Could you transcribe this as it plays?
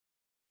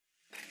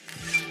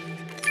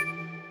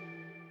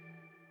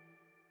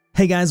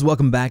Hey guys,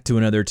 welcome back to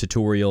another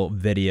tutorial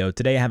video.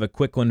 Today I have a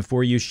quick one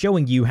for you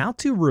showing you how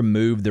to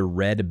remove the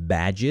red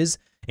badges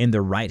in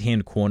the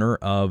right-hand corner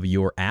of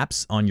your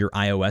apps on your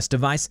iOS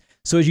device.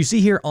 So as you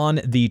see here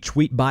on the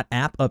Tweetbot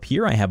app up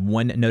here, I have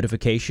one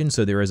notification,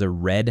 so there is a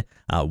red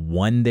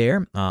 1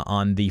 there.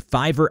 On the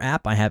Fiverr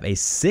app, I have a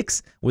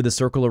 6 with a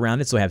circle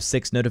around it, so I have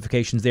 6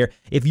 notifications there.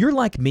 If you're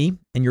like me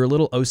and you're a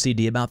little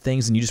OCD about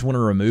things and you just want to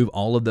remove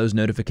all of those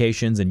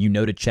notifications and you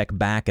know to check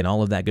back and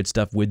all of that good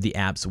stuff with the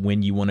apps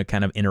when you want to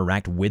kind of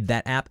interact with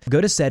that app, go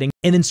to Settings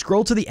and then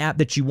scroll to the app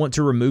that you want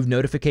to remove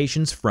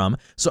notifications from.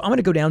 So I'm going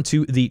to go down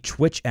to the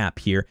Twitch app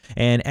here,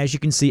 and as you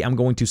can see, I'm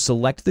going to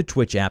select the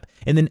Twitch app,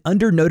 and then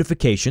under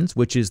Notifications,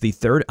 which is the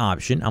third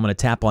option, I'm going to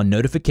tap on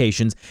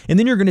Notifications, and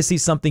then you're going to see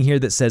something here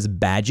that says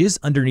Badges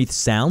underneath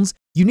Sounds.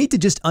 You need to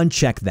just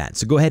uncheck that.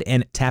 So go ahead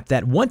and tap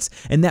that once,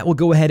 and that will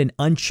go ahead and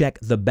uncheck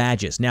the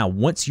badges. Now,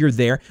 once you're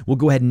there, we'll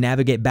go ahead and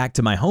navigate back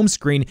to my home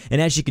screen,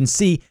 and as you can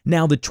see,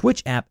 now the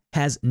Twitch app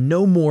has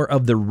no more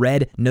of the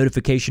red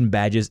notification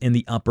badges in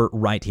the upper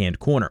right-hand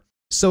corner.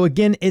 So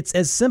again, it's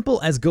as simple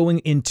as going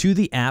into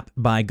the app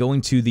by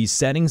going to the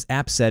settings,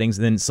 app settings,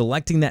 then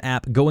selecting the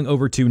app, going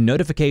over to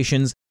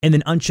notifications, and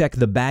then uncheck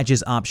the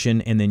badges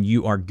option, and then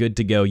you are good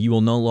to go. You will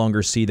no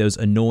longer see those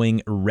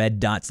annoying red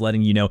dots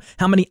letting you know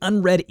how many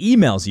unread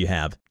emails you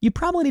have. You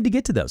probably need to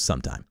get to those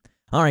sometime.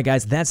 All right,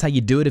 guys, that's how you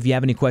do it. If you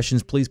have any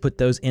questions, please put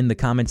those in the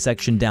comment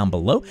section down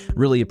below.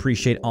 Really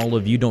appreciate all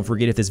of you. Don't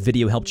forget, if this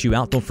video helped you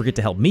out, don't forget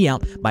to help me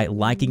out by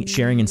liking,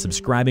 sharing, and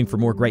subscribing for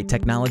more great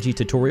technology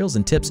tutorials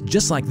and tips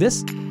just like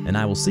this. And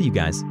I will see you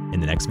guys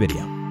in the next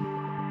video.